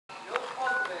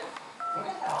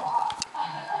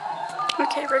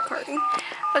Okay, recording.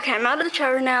 Okay, I'm out of the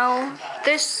shower now.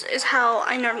 This is how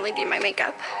I normally do my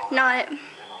makeup, not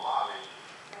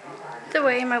the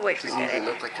way my boyfriend did it. You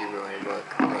look like you really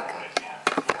look makeup.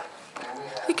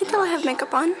 You can tell I have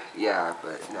makeup on. Yeah,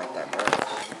 but not that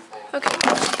much. Okay.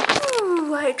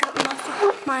 Ooh, I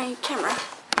dropped my camera.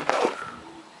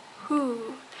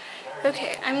 Ooh.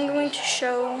 Okay, I'm going to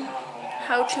show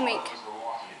how to make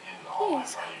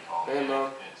these. Hey,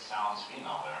 Mom.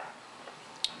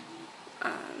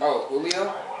 Oh, Julio?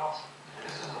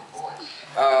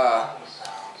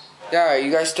 Yeah, are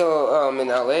you guys still in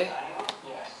LA?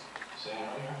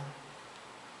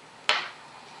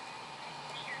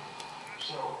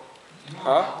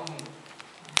 Huh?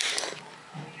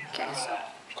 Okay, so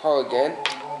Call again?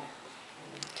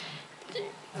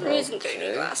 I'm using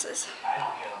 3D glasses.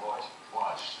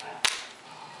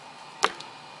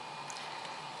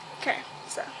 Okay,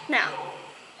 so now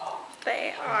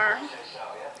they are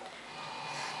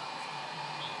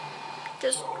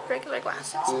just regular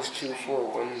glasses.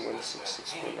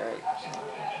 2411669.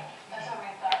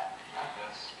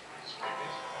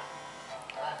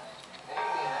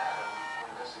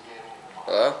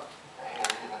 Hello?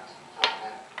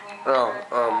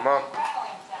 Oh, Mom.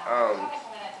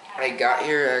 I got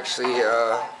here actually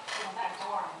a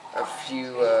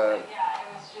few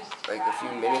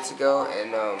minutes ago,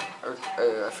 and I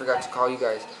forgot to call you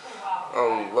guys.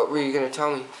 What were you gonna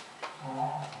tell me?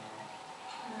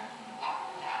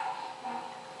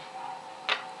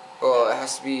 Well, it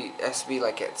has to be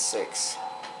like at 6. A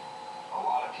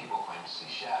lot of people claim to see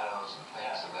shadows and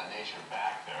things of that nature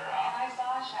back there. And I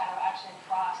saw a shadow actually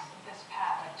cross this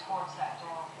path towards that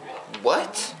door.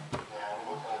 What? Yeah, we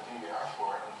looked at a DVR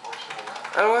for it, unfortunately.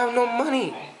 I don't have no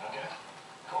money. Okay,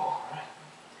 cool, alright.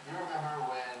 You remember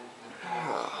when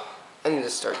I need to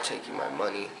start taking my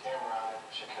money.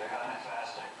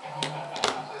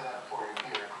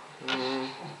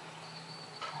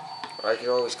 I could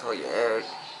always call your aunt.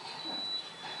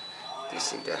 These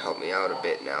seem to help me out a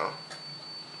bit now.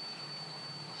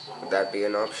 Would that be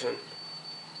an option?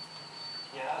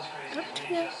 Up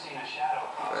to you.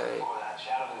 Right.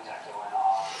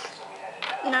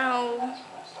 Now,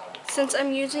 since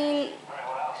I'm using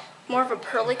more of a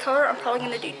pearly color, I'm probably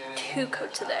going to do 2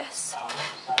 coats of this.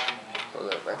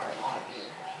 Hold up, I got it.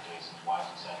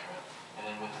 And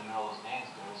then with the middle of those names,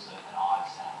 there's an odd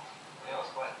sound. Yeah, let's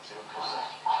play it. See what comes up.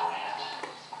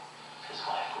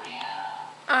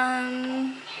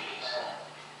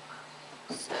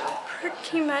 So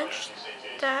pretty much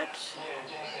that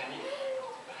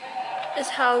is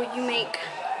how you make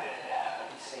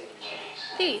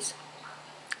these.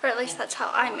 Or at least that's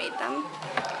how I made them.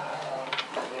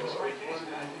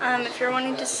 If you're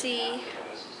wanting to see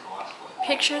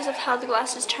pictures of how the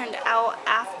glasses turned out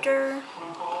after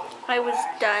I was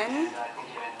done,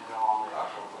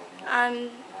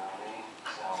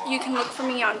 you can look for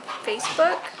me on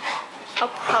Facebook. I'll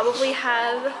probably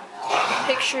have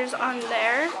pictures on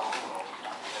there.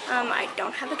 I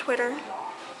don't have a Twitter.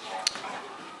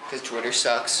 Because Twitter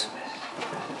sucks.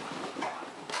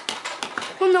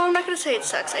 Well, no, I'm not going to say it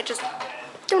sucks. I just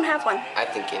don't have one. I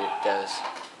think it does.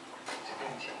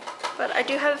 But I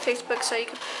do have a Facebook, so you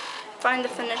can find the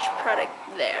finished product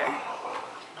there.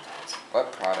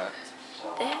 What product?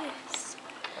 This.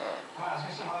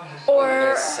 You're Or...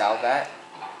 gonna sell that?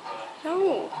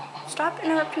 No. Stop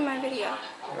interrupting my video.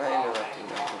 I'm not interrupting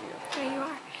my video. There you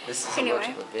are. This isn't much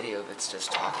of a video that's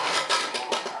just talking.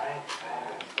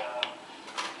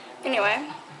 Anyway.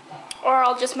 Or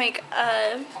I'll just make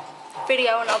a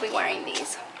video and I'll be wearing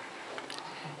these.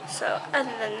 So,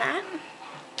 other than that,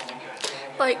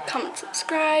 like, comment,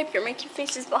 subscribe. You're making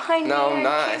faces behind me. No, I'm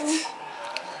not.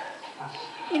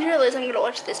 You realize I'm going to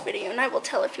watch this video and I will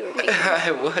tell if you were making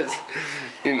I was.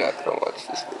 You're not going to watch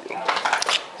this video.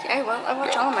 Yeah, I will. I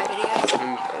watch all of my videos.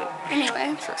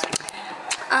 Anyway.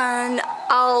 And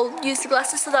I'll use the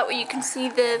glasses so that way you can see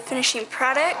the finishing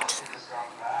product.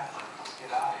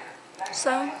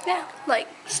 So, yeah. Like,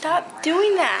 stop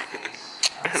doing that.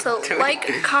 So, like,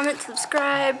 comment,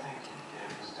 subscribe.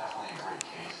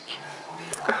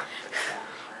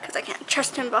 Because I can't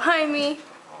trust him behind me.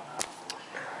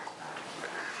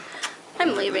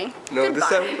 I'm leaving. No,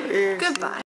 Goodbye. Goodbye.